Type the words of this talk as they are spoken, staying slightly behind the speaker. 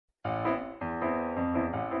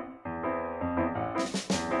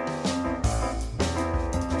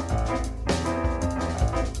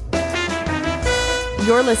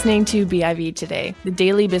You're listening to BIV Today, the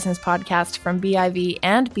daily business podcast from BIV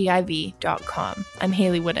and BIV.com. I'm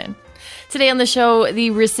Haley Wooden. Today on the show, the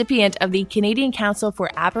recipient of the Canadian Council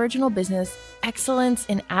for Aboriginal Business Excellence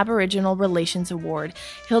in Aboriginal Relations Award.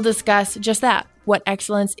 He'll discuss just that, what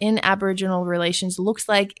excellence in Aboriginal relations looks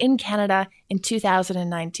like in Canada in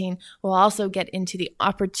 2019. We'll also get into the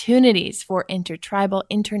opportunities for intertribal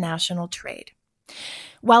international trade.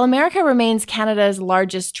 While America remains Canada's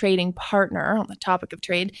largest trading partner on the topic of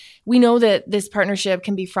trade, we know that this partnership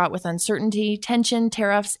can be fraught with uncertainty, tension,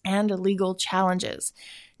 tariffs, and legal challenges.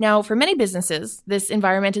 Now, for many businesses, this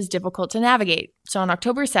environment is difficult to navigate. So on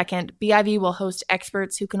October 2nd, BIV will host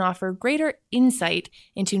experts who can offer greater insight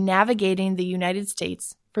into navigating the United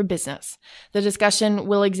States for business. The discussion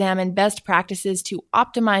will examine best practices to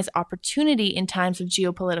optimize opportunity in times of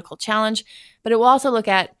geopolitical challenge, but it will also look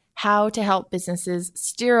at how to help businesses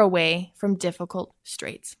steer away from difficult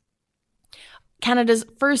straits. Canada's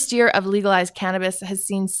first year of legalized cannabis has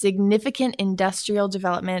seen significant industrial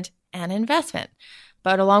development and investment.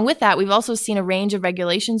 But along with that, we've also seen a range of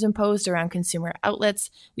regulations imposed around consumer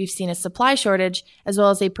outlets. We've seen a supply shortage, as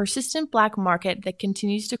well as a persistent black market that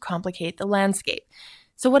continues to complicate the landscape.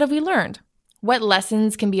 So what have we learned? What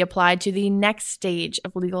lessons can be applied to the next stage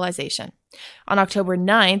of legalization? On October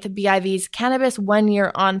 9th, BIV's Cannabis 1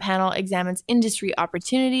 Year On panel examines industry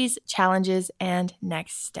opportunities, challenges, and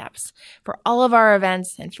next steps. For all of our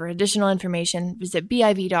events and for additional information, visit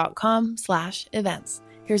biv.com/events.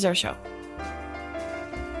 Here's our show.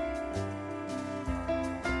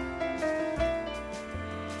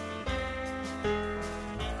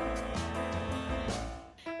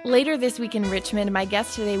 Later this week in Richmond, my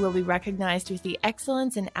guest today will be recognized with the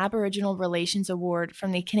Excellence in Aboriginal Relations Award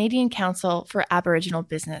from the Canadian Council for Aboriginal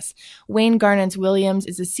Business. Wayne Garnons-Williams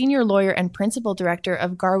is a senior lawyer and principal director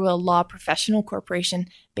of Garwill Law Professional Corporation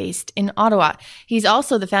based in Ottawa. He's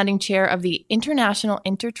also the founding chair of the International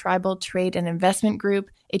Intertribal Trade and Investment Group,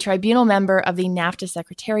 a tribunal member of the NAFTA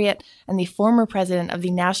Secretariat, and the former president of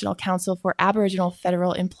the National Council for Aboriginal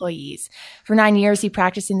Federal Employees. For 9 years, he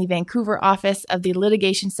practiced in the Vancouver office of the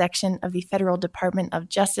litigation section of the Federal Department of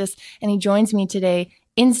Justice, and he joins me today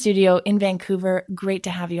in studio in Vancouver. Great to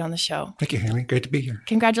have you on the show. Thank you, Haley. Great to be here.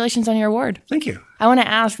 Congratulations on your award. Thank you. I want to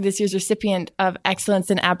ask this year's recipient of Excellence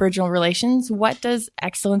in Aboriginal Relations, what does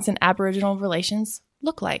Excellence in Aboriginal Relations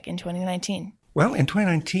look like in 2019? Well, in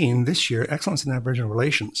 2019, this year, Excellence in Aboriginal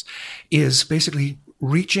Relations is basically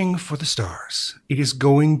reaching for the stars. It is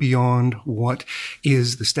going beyond what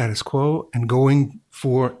is the status quo and going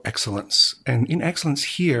for excellence. And in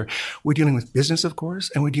excellence here, we're dealing with business, of course,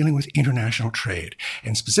 and we're dealing with international trade,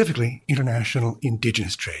 and specifically international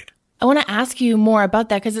Indigenous trade. I want to ask you more about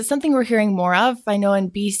that because it's something we're hearing more of. I know in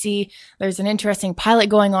BC, there's an interesting pilot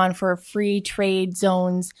going on for free trade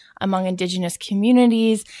zones among Indigenous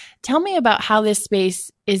communities. Tell me about how this space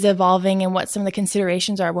is evolving and what some of the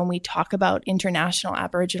considerations are when we talk about international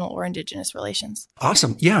Aboriginal or Indigenous relations.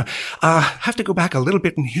 Awesome. Yeah. Have to go back a little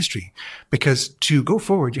bit in history because to go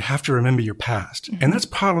forward, you have to remember your past. Mm-hmm. And that's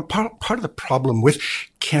part of the problem with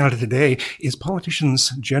Canada today is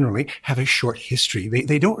politicians generally have a short history.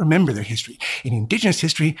 They don't remember their history. And Indigenous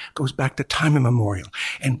history goes back to time immemorial.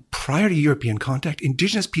 And prior to European contact,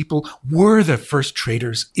 Indigenous people were the first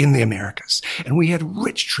traders in the Americas. And we had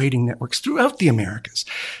rich trading networks throughout the Americas.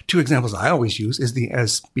 Two examples I always use is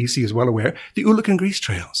as BC is well aware, the Oolakan Grease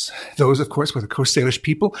Trails. Those, of course, were the Coast Salish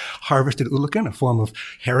people harvested oolakan, a form of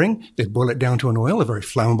herring. They'd boil it down to an oil, a very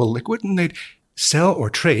flammable liquid, and they'd sell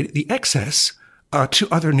or trade the excess to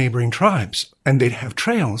other neighboring tribes, and they'd have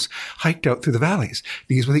trails hiked out through the valleys.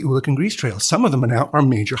 These were the Oolakan Grease Trails. Some of them now are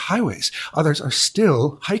major highways. Others are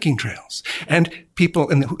still hiking trails. And people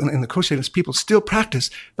in the Coast Salish people still practice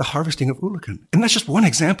the harvesting of oolakan. And that's just one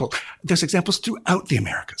example. There's examples throughout the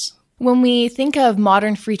Americas. When we think of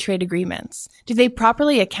modern free trade agreements, do they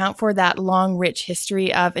properly account for that long, rich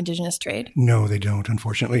history of Indigenous trade? No, they don't,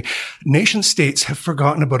 unfortunately. Nation states have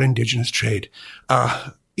forgotten about Indigenous trade.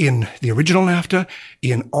 In the original NAFTA,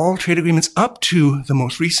 in all trade agreements up to the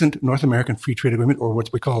most recent North American Free Trade Agreement, or what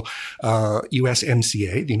we call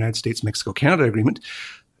USMCA, the United States-Mexico-Canada Agreement,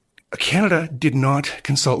 Canada did not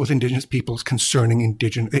consult with Indigenous peoples concerning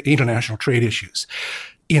international trade issues.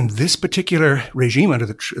 In this particular regime,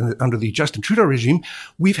 under the Justin Trudeau regime,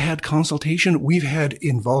 we've had consultation, we've had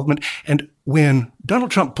involvement, and when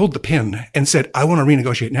Donald Trump pulled the pin and said, I want to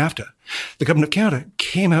renegotiate NAFTA, the government of Canada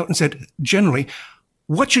came out and said, generally,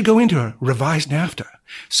 what should go into a revised NAFTA?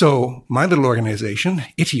 So my little organization,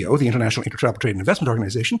 ITIO, the International Intertribal Trade and Investment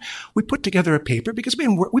Organization, we put together a paper because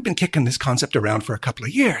we've been kicking this concept around for a couple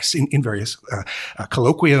of years in various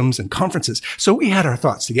colloquiums and conferences. So we had our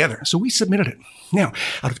thoughts together. So we submitted it. Now,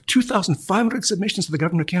 out of 2,500 submissions to the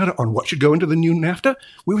Government of Canada on what should go into the new NAFTA,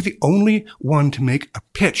 we were the only one to make a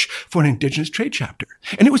pitch for an Indigenous trade chapter.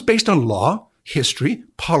 And it was based on law, history,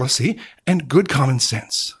 policy, and good common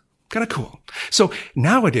sense. Kind of cool. So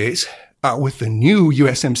nowadays, with the new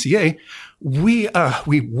USMCA, we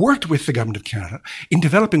worked with the Government of Canada in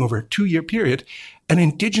developing over a 2-year period an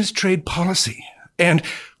Indigenous trade policy. And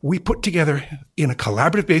we put together in a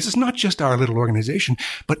collaborative basis, not just our little organization,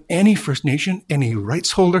 but any First Nation, any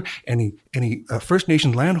rights holder, any First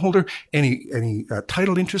Nation landholder, any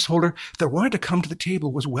title interest holder that wanted to come to the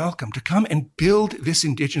table was welcome to come and build this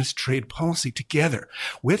Indigenous trade policy together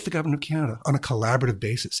with the Government of Canada on a collaborative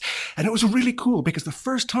basis. And it was really cool because the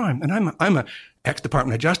first time, and I'm a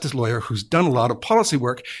ex-Department of Justice lawyer who's done a lot of policy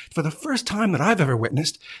work, for the first time that I've ever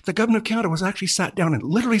witnessed, the Government of Canada was actually sat down and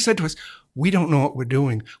literally said to us, we don't know what we're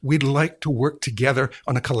doing. We'd like to work together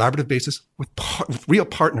on a collaborative basis with real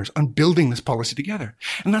partners on building this policy together.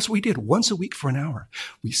 And that's what we did once a week for an hour.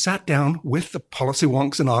 We sat down with the policy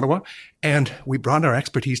wonks in Ottawa and we brought our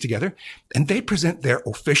expertise together and they present their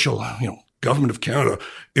official, Government of Canada,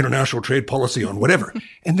 international trade policy on whatever.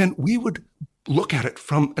 And then we would look at it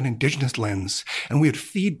from an Indigenous lens and we would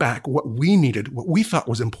feed back what we needed, what we thought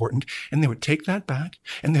was important. And they would take that back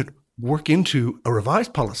and they'd work into a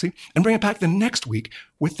revised policy and bring it back the next week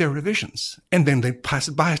with their revisions. And then they'd pass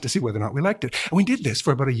it by us to see whether or not we liked it. And we did this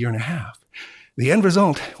for about 1.5 years. The end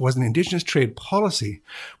result was an Indigenous trade policy,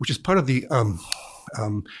 which is part of the,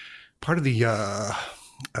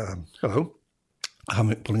 hello,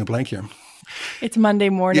 I'm pulling a blank here. It's Monday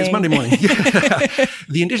morning. Yes, Monday morning.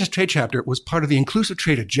 The Indigenous Trade Chapter was part of the Inclusive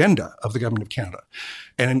Trade Agenda of the Government of Canada.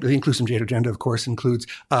 And the Inclusive Trade Agenda, of course, includes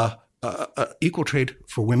equal trade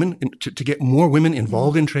for women, to get more women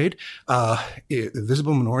involved in trade,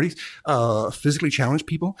 visible minorities, physically challenged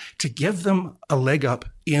people, to give them a leg up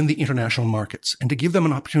in the international markets and to give them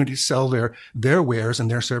an opportunity to sell their wares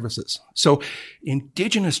and their services. So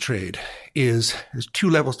Indigenous trade there's 2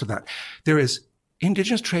 levels to that. There is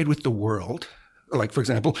Indigenous trade with the world, like, for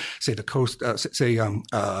example, say the coast, my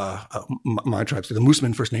tribe, say the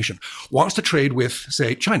Moosomin First Nation, wants to trade with,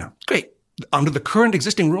 say, China. Great. Under the current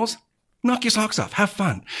existing rules, knock your socks off, have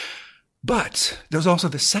fun. But there's also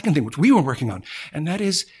the second thing, which we were working on, and that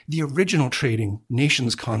is the original trading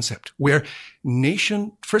nations concept, where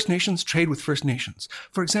First Nations trade with First Nations.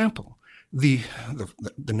 For example, the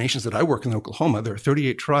nations that I work in Oklahoma, there are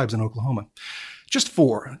 38 tribes in Oklahoma. Just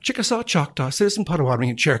 4, Chickasaw, Choctaw, Citizen, Potawatomi,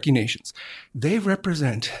 and Cherokee nations. They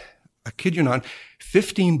represent, I kid you not,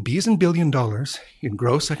 $15 billion in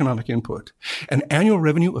gross economic input, an annual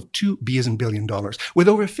revenue of $2 billion, with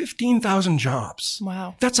over 15,000 jobs.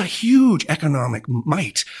 Wow. That's a huge economic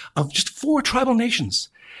might of just 4 tribal nations.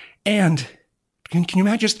 And can you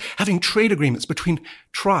imagine just having trade agreements between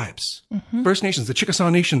tribes, First Nations, the Chickasaw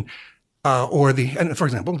Nation, for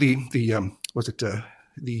example,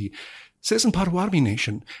 the Citizen Potawatomi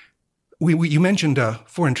Nation. You mentioned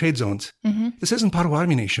foreign trade zones. The Citizen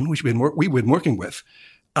Potawatomi Nation, which we've been working with,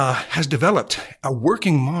 has developed a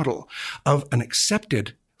working model of an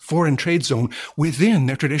accepted foreign trade zone within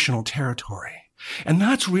their traditional territory. And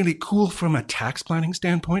that's really cool from a tax planning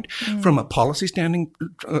standpoint, from a policy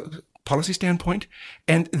standpoint.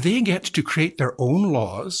 And they get to create their own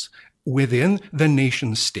laws within the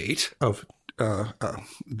nation state of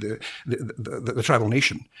the tribal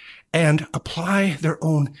nation and apply their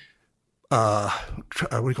own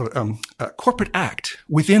corporate act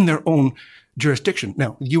within their own jurisdiction.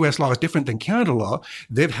 Now, U.S. law is different than Canada law.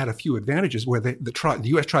 They've had a few advantages where the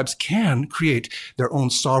U.S. tribes can create their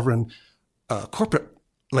own sovereign corporate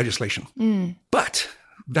legislation. But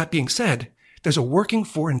that being said, there's a working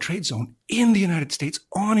foreign trade zone in the United States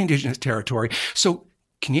on Indigenous territory. So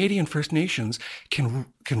Canadian First Nations can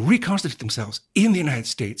reconstitute themselves in the United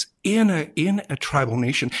States in a tribal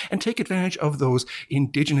nation and take advantage of those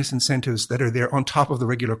Indigenous incentives that are there on top of the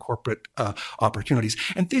regular corporate opportunities.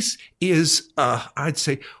 And this is, I'd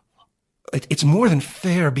say, it's more than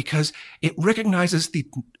fair because it recognizes the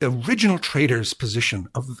original trader's position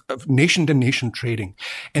of nation-to-nation trading.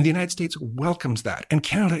 And the United States welcomes that. And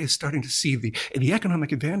Canada is starting to see the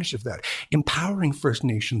economic advantage of that, empowering First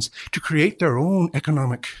Nations to create their own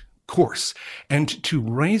economic course and to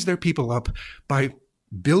raise their people up by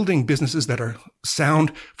building businesses that are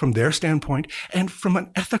sound from their standpoint and from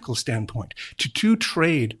an ethical standpoint, to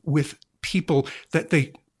trade with people that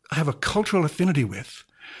they have a cultural affinity with.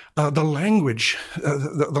 The language,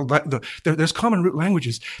 there's common root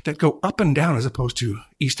languages that go up and down as opposed to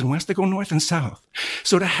east and west. They go north and south.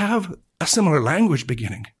 So to have a similar language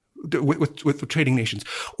beginning with the trading nations,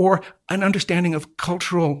 or an understanding of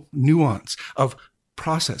cultural nuance, of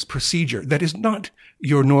process, procedure, that is not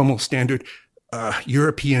your normal standard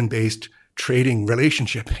European-based trading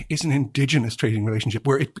relationship, is an indigenous trading relationship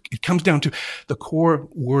where it comes down to the core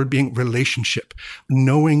word being relationship,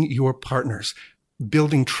 knowing your partners,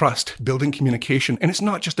 building trust, building communication. And it's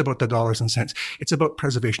not just about the dollars and cents. It's about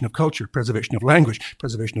preservation of culture, preservation of language,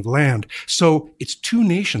 preservation of land. So it's two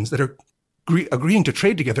nations that are agreeing to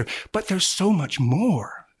trade together, but there's so much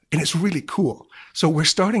more. And it's really cool. So we're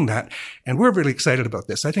starting that, and we're really excited about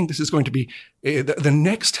this. I think this is going to be the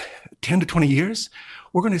next 10 to 20 years.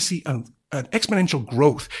 We're going to see an exponential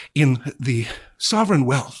growth in the sovereign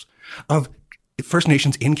wealth of First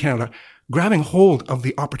Nations in Canada, grabbing hold of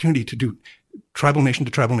the opportunity to do tribal nation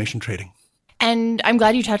to tribal nation trading. And I'm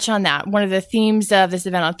glad you touched on that. One of the themes of this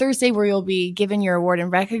event on Thursday, where you'll be given your award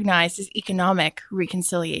and recognized, is economic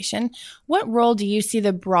reconciliation. What role do you see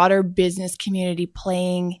the broader business community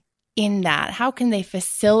playing in that? How can they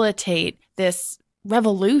facilitate this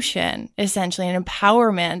revolution, essentially, an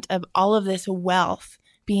empowerment of all of this wealth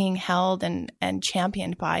being held and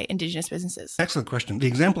championed by Indigenous businesses? Excellent question. The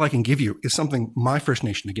example I can give you is something my First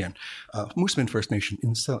Nation, again, Moosomin First Nation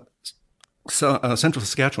in Central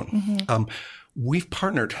Saskatchewan. Mm-hmm. We've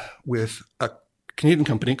partnered with a Canadian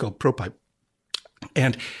company called ProPipe,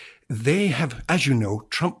 and they have, as you know,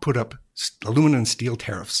 Trump put up aluminum and steel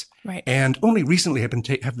tariffs, right? And only recently have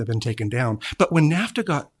they been taken down. But when NAFTA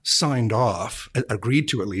got signed off, agreed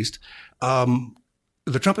to at least,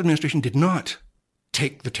 the Trump administration did not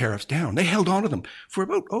take the tariffs down. They held on to them for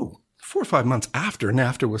about 4 or 5 months after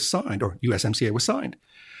NAFTA was signed, or USMCA was signed.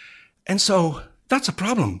 And so that's a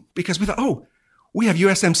problem, because we thought, we have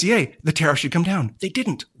USMCA, the tariff should come down. They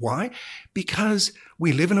didn't. Why? Because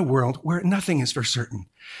we live in a world where nothing is for certain.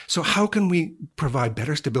 So how can we provide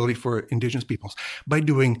better stability for Indigenous peoples? By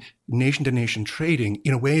doing nation-to-nation trading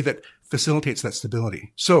in a way that facilitates that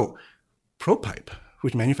stability. So ProPipe,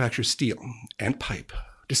 which manufactures steel and pipe,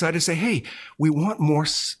 decided to say, hey, we want more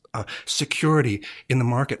security in the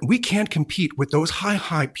market. We can't compete with those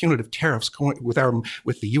high punitive tariffs going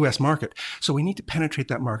with the U.S. market. So we need to penetrate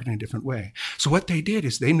that market in a different way. So what they did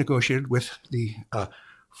is they negotiated with the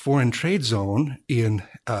foreign trade zone in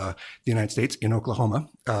the United States, in Oklahoma,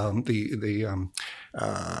 the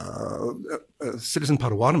Citizen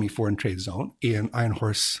Potawatomi Foreign Trade Zone in Iron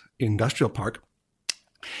Horse Industrial Park,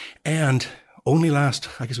 and only last,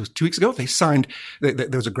 I guess it was 2 weeks ago, they signed, there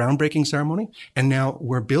was a groundbreaking ceremony, and now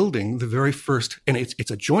we're building the very first, and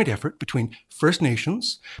it's a joint effort between First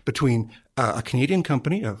Nations, between a Canadian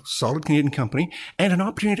company, a solid Canadian company, and an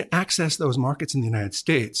opportunity to access those markets in the United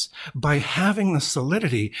States by having the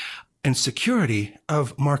solidity and security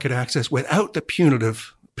of market access without the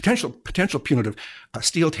potential punitive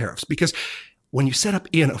steel tariffs. Because when you set up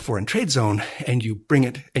in a foreign trade zone and you bring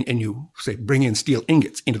it and you say bring in steel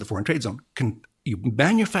ingots into the foreign trade zone, you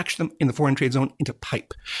manufacture them in the foreign trade zone into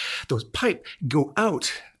pipe. Those pipe go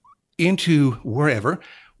out into wherever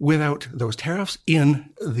without those tariffs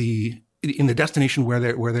in the destination where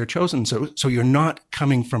they're chosen. So you're not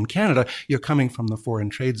coming from Canada, you're coming from the foreign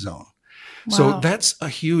trade zone. Wow. So that's a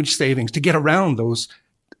huge savings to get around those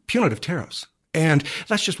punitive tariffs. And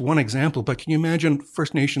that's just one example, but can you imagine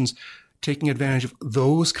First Nations taking advantage of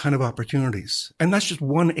those kind of opportunities? And that's just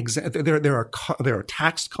one example. There are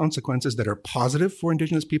tax consequences that are positive for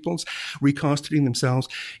Indigenous peoples reconstituting themselves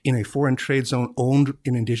in a foreign trade zone owned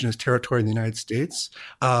in Indigenous territory in the United States.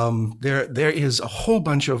 There is a whole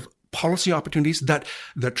bunch of policy opportunities that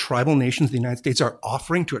the tribal nations of the United States are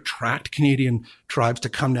offering to attract Canadian tribes to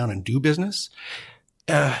come down and do business.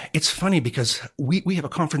 It's funny because we have a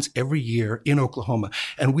conference every year in Oklahoma,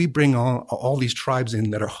 and we bring all these tribes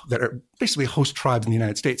in that are basically host tribes in the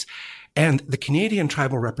United States. And the Canadian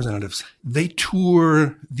tribal representatives, they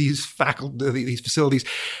tour these facilities,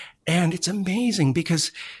 and it's amazing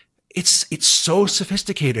because it's so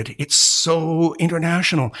sophisticated, it's so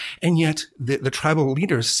international, and yet the tribal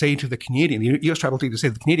leaders say to the U.S. tribal leaders say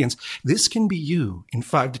to the Canadians, this can be you in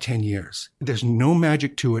 5 to 10 years. There's no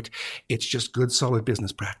magic to it. It's just good, solid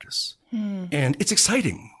business practice. And it's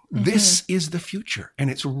exciting. Mm-hmm. This is the future, and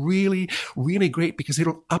it's really, really great because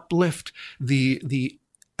it'll uplift the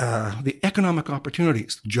economic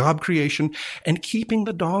opportunities, job creation, and keeping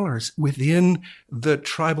the dollars within the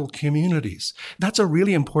tribal communities. That's a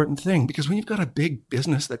really important thing, because when you've got a big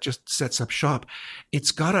business that just sets up shop, it's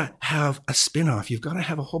got to have a spin-off. You've got to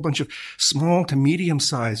have a whole bunch of small to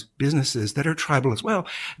medium-sized businesses that are tribal as well,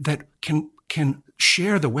 that can can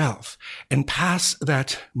share the wealth and pass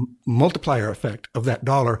that multiplier effect of that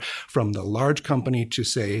dollar from the large company to,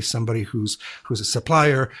 say, somebody who's a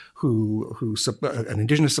supplier, who's an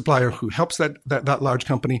indigenous supplier who helps that large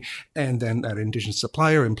company, and then that indigenous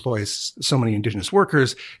supplier employs so many indigenous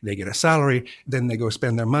workers, they get a salary, then they go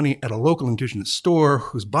spend their money at a local indigenous store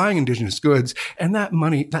who's buying indigenous goods, and that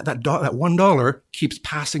money, that $1 keeps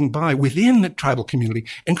passing by within the tribal community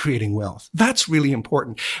and creating wealth. That's really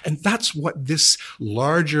important. And that's what this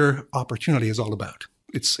larger opportunity is all about.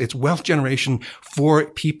 It's wealth generation for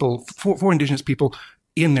people, for indigenous people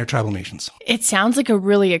in their tribal nations. It sounds like a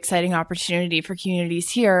really exciting opportunity for communities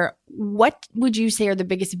here. What would you say are the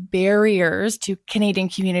biggest barriers to Canadian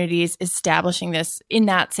communities establishing this in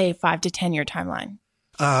that, say, 5 to 10 year timeline?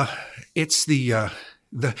 It's the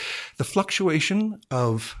fluctuation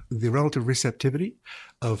of the relative receptivity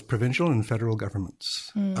of provincial and federal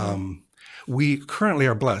governments. We currently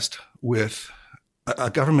are blessed with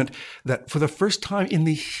a government that, for the first time in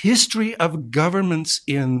the history of governments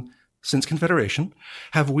since Confederation,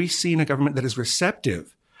 have we seen a government that is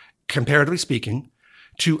receptive, comparatively speaking,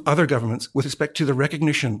 to other governments with respect to the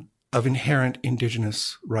recognition of inherent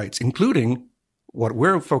Indigenous rights, including what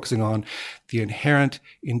we're focusing on, the inherent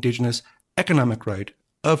Indigenous economic right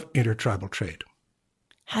of intertribal trade.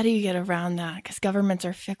 How do you get around that? Because governments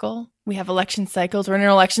are fickle. We have election cycles. We're in an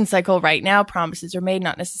election cycle right now. Promises are made,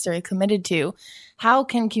 not necessarily committed to. How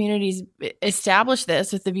can communities establish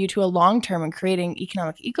this with the view to a long-term and creating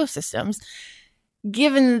economic ecosystems,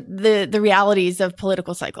 given the realities of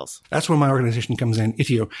political cycles? That's where my organization comes in.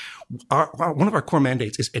 One of our core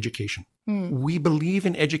mandates is education. We believe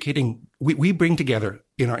in educating. We bring together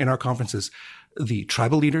in our conferences the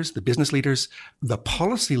tribal leaders, the business leaders, the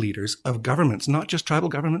policy leaders of governments, not just tribal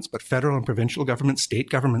governments, but federal and provincial governments, state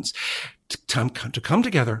governments, to come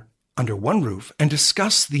together under one roof and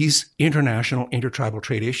discuss these international intertribal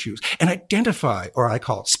trade issues and identify, or I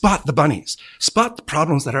call it, spot the bunnies, spot the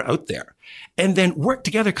problems that are out there, and then work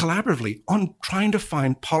together collaboratively on trying to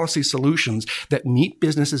find policy solutions that meet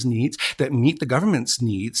businesses' needs, that meet the government's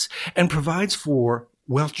needs, and provides for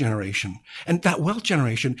wealth generation. And that wealth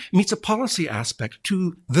generation meets a policy aspect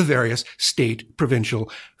to the various state,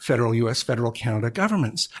 provincial, federal, U.S., federal, Canada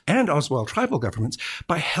governments, and as well tribal governments,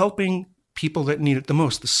 by helping people that need it the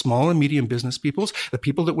most, the small and medium business peoples, the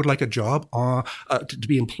people that would like a job to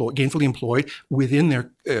be gainfully employed within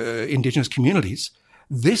their Indigenous communities.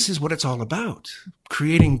 This is what it's all about,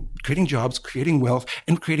 creating jobs, creating wealth,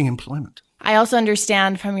 and creating employment. I also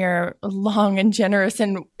understand from your long and generous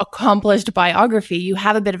and accomplished biography, you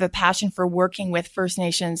have a bit of a passion for working with First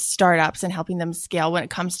Nations startups and helping them scale when it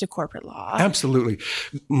comes to corporate law. Absolutely.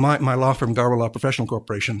 My law firm, Garwa Law Professional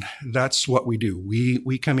Corporation, that's what we do.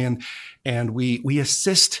 We come in and we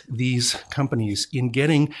assist these companies in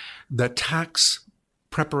getting the tax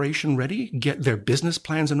preparation ready, get their business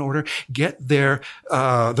plans in order, get their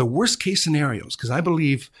the worst case scenarios, because I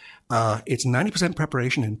believe it's 90%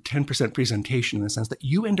 preparation and 10% presentation, in the sense that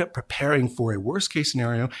you end up preparing for a worst case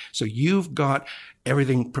scenario. So you've got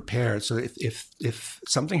everything prepared. So if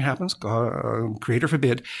something happens, creator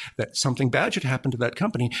forbid, that something bad should happen to that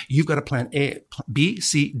company, you've got a plan A, B,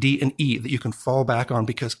 C, D, and E that you can fall back on,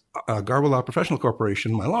 because Garwa Law Professional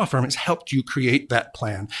Corporation, my law firm, has helped you create that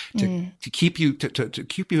plan to keep you to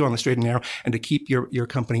keep you on the straight and narrow, and to keep your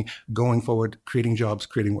company going forward, creating jobs,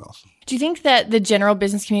 creating wealth. Do you think that the general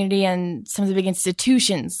business community and some of the big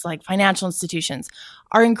institutions, like financial institutions,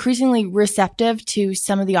 are increasingly receptive to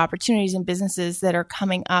some of the opportunities and businesses that are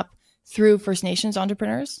coming up through First Nations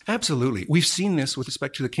entrepreneurs? Absolutely. We've seen this with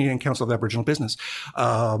respect to the Canadian Council of Aboriginal Business,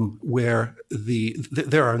 where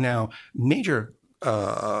there are now major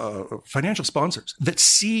financial sponsors that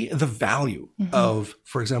see the value of,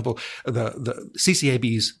 for example, the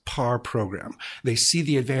CCAB's PAR program. They see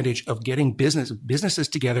the advantage of getting businesses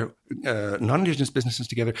together, non-Indigenous businesses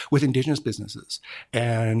together with Indigenous businesses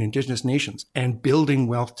and Indigenous nations, and building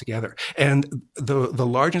wealth together. And the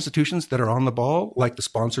large institutions that are on the ball, like the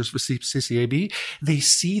sponsors for CCAB, they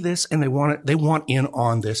see this and they want in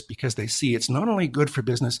on this, because they see it's not only good for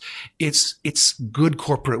business, it's good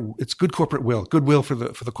corporate will, goodwill for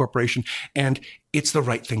the corporation, and it's the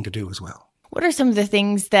right thing to do as well. What are some of the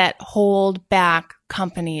things that hold back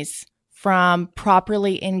companies from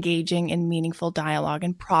properly engaging in meaningful dialogue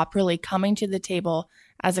and properly coming to the table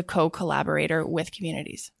as a co-collaborator with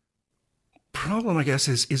communities? Problem, I guess,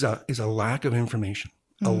 is a lack of information,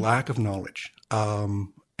 a lack of knowledge,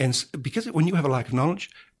 and because when you have a lack of knowledge,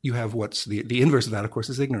 you have what's the inverse of that, of course,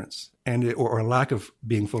 is ignorance, or a lack of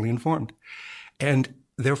being fully informed, and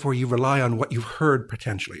therefore you rely on what you've heard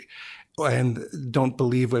potentially, and don't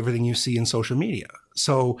believe everything you see in social media.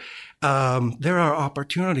 So there are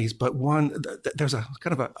opportunities, but there's a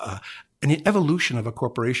kind of an evolution of a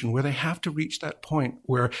corporation where they have to reach that point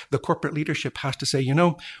where the corporate leadership has to say,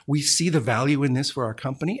 we see the value in this for our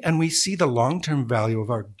company, and we see the long-term value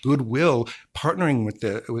of our goodwill partnering with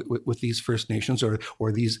these First Nations or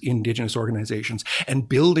these Indigenous organizations and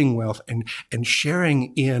building wealth and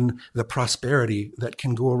sharing in the prosperity that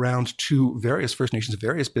can go around to various First Nations,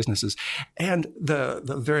 various businesses, and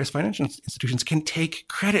the various financial institutions can take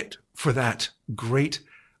credit for that great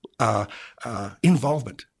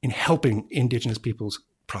involvement in helping Indigenous peoples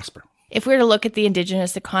prosper. If we were to look at the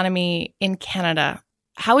Indigenous economy in Canada,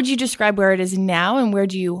 how would you describe where it is now, and where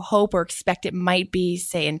do you hope or expect it might be,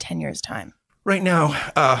 say, in 10 years' time? Right now,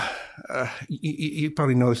 you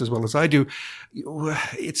probably know this as well as I do,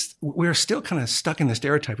 we're still kind of stuck in the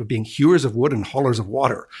stereotype of being hewers of wood and haulers of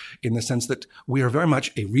water, in the sense that we are very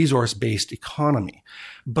much a resource-based economy.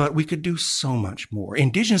 But we could do so much more.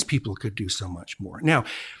 Indigenous people could do so much more. Now,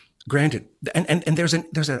 granted, and there's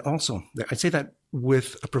also, I'd say that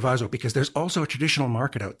with a proviso, because there's also a traditional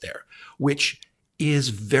market out there, which is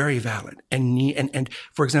very valid and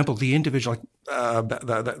for example, the individual,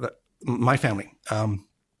 my family,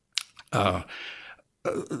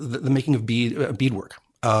 the making of beadwork,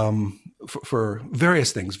 for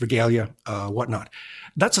various things, regalia, whatnot.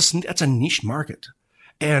 That's a niche market.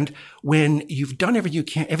 And when you've done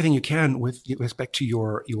everything you can with respect to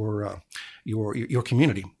your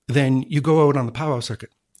community, then you go out on the powwow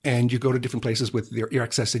circuit and you go to different places with your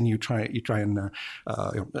excess, and you try and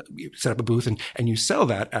you set up a booth and you sell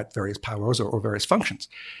that at various powwows or various functions.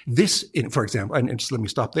 This, for example, and just let me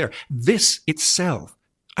stop there. This itself,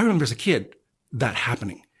 I remember as a kid that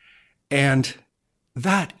happening, and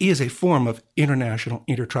that is a form of international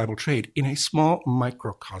intertribal trade in a small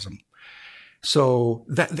microcosm. So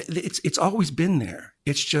that it's always been there.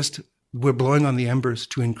 It's just we're blowing on the embers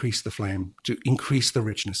to increase the flame, to increase the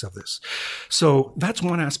richness of this. So that's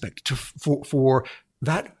one aspect for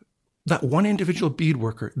that one individual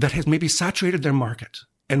beadworker that has maybe saturated their market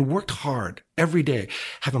and worked hard every day,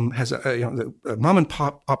 has a mom and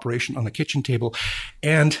pop operation on the kitchen table,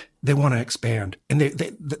 and they want to expand. And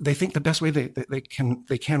they think the best way they can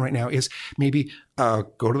right now is maybe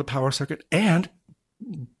go to the power circuit and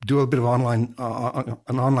do a bit of an online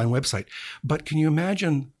website. But can you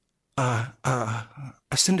imagine a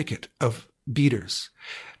syndicate of beaders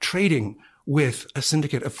trading with a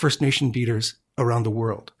syndicate of First Nation beaders around the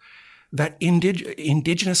world? That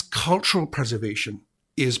indigenous cultural preservation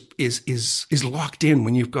is locked in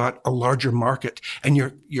when you've got a larger market and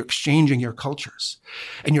you're exchanging your cultures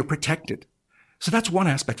and you're protected. So that's one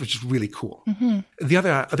aspect, which is really cool. Mm-hmm. The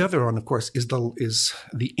other one, of course, is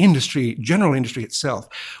the industry, general industry itself.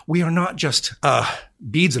 We are not just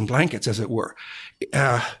beads and blankets, as it were.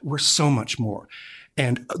 We're so much more.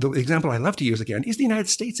 And the example I love to use again is the United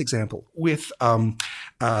States example with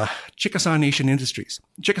Chickasaw Nation Industries.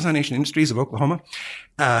 Chickasaw Nation Industries of Oklahoma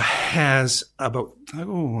has about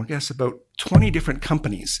 20 different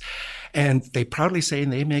companies. And they proudly say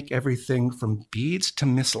they make everything from beads to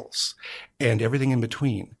missiles and everything in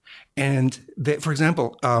between. And for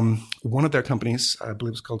example, one of their companies, I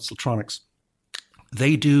believe it's called Siltronics,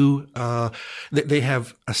 they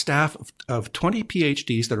have a staff of 20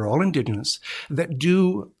 PhDs that are all Indigenous that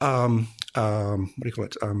do,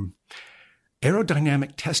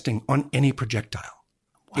 aerodynamic testing on any projectile.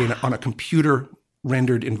 Wow. On a computer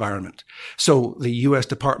rendered environment. So the U.S.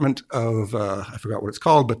 Department of, I forgot what it's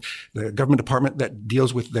called, but the government department that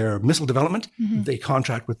deals with their missile development, mm-hmm. they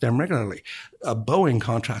contract with them regularly. Boeing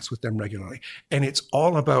contracts with them regularly. And it's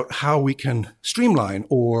all about how we can streamline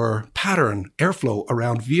or pattern airflow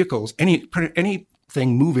around vehicles,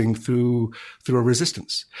 anything moving through a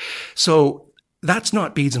resistance. So that's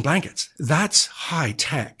not beads and blankets. That's high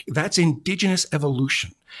tech. That's indigenous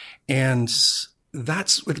evolution. And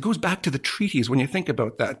it goes back to the treaties when you think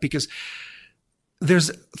about that, because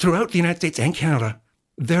there's throughout the United States and Canada,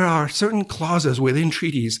 there are certain clauses within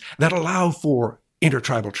treaties that allow for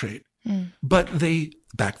intertribal trade. Mm. But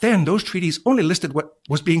back then, those treaties only listed what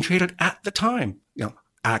was being traded at the time.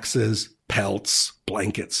 Axes, pelts,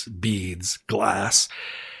 blankets, beads, glass.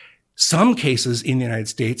 Some cases in the United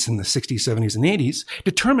States in the 60s, 70s, and 80s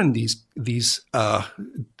determined these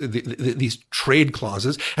trade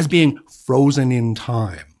clauses as being frozen in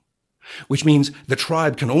time, which means the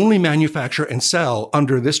tribe can only manufacture and sell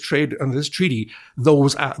under this treaty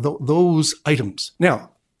those items.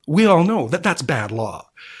 Now, we all know that that's bad law.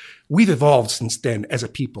 We've evolved since then as a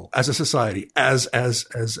people, as a society, as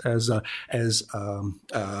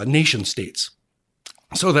nation states,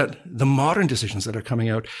 so that the modern decisions that are coming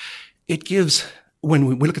out, it gives when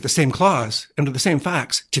we look at the same clause under the same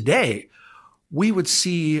facts today, we would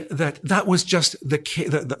see that that was just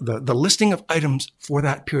the listing of items for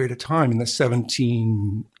that period of time in the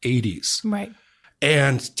 1780s. Right.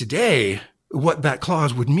 And today, what that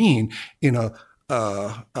clause would mean in a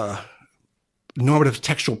normative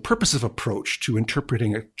textual purposive approach to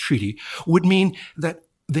interpreting a treaty would mean that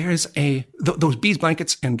there's those beads,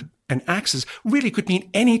 blankets, and axes really could mean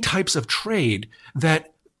any types of trade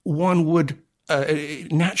that one would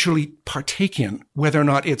naturally partake in, whether or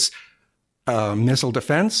not it's missile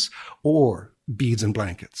defense or beads and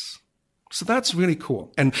blankets. So that's really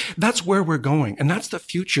cool. And that's where we're going. And that's the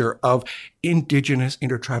future of Indigenous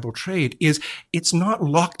intertribal trade. It's not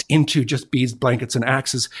locked into just beads, blankets, and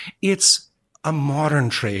axes. It's a modern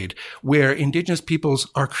trade where Indigenous peoples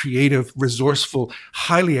are creative, resourceful,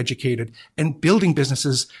 highly educated, and building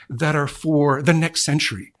businesses that are for the next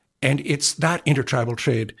century. And it's that intertribal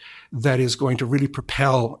trade that is going to really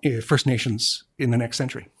propel First Nations in the next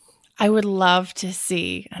century. I would love to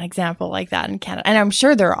see an example like that in Canada. And I'm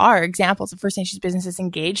sure there are examples of First Nations businesses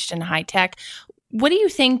engaged in high tech. What do you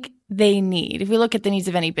think they need? If we look at the needs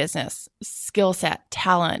of any business, skill set,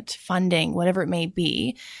 talent, funding, whatever it may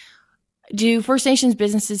be, do First Nations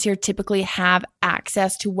businesses here typically have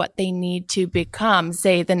access to what they need to become,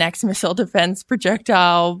 say, the next missile defense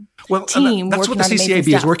projectile team? That's what the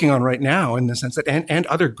CCAB is working on right now, in the sense that, and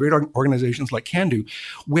other great organizations like CANDO,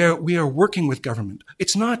 where we are working with government.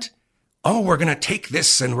 It's not, we're going to take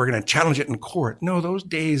this and we're going to challenge it in court. No, those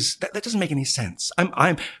days, that doesn't make any sense.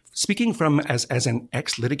 I'm speaking from as an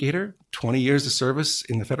ex-litigator, 20 years of service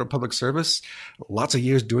in the federal public service, lots of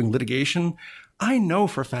years doing litigation. I know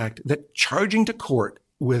for a fact that charging to court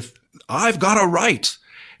with, I've got a right,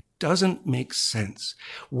 doesn't make sense.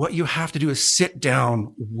 What you have to do is sit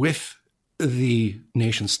down with the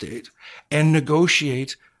nation state and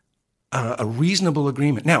negotiate a reasonable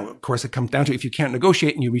agreement. Now, of course, it comes down to if you can't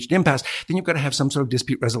negotiate and you reach an impasse, then you've got to have some sort of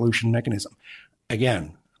dispute resolution mechanism.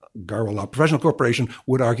 Again, Garwell Law Professional Corporation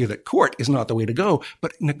would argue that court is not the way to go,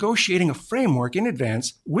 but negotiating a framework in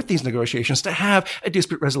advance with these negotiations to have a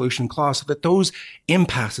dispute resolution clause so that those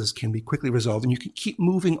impasses can be quickly resolved and you can keep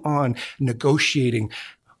moving on negotiating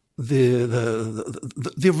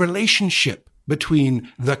the relationship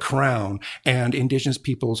between the Crown and Indigenous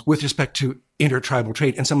peoples with respect to intertribal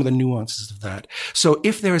trade and some of the nuances of that. So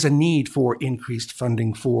if there is a need for increased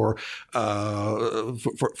funding for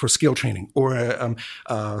skill training or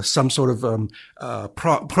some sort of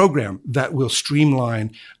program that will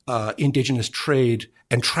streamline Indigenous trade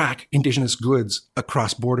and track Indigenous goods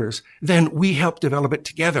across borders, then we help develop it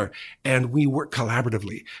together and we work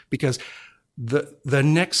collaboratively, because the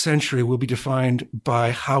next century will be defined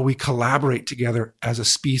by how we collaborate together as a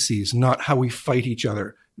species, not how we fight each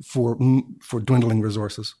other for dwindling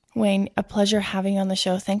resources. Wayne, a pleasure having you on the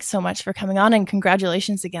show. Thanks so much for coming on, and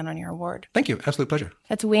congratulations again on your award. Thank you. Absolute pleasure.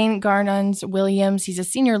 That's Wayne Garnuns-Williams. He's a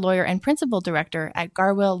senior lawyer and principal director at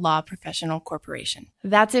Garwell Law Professional Corporation.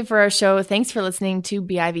 That's it for our show. Thanks for listening to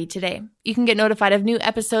BIV Today. You can get notified of new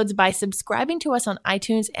episodes by subscribing to us on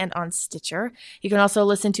iTunes and on Stitcher. You can also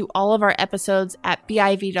listen to all of our episodes at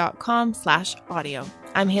biv.com/audio.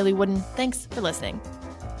 I'm Haley Wooden. Thanks for listening.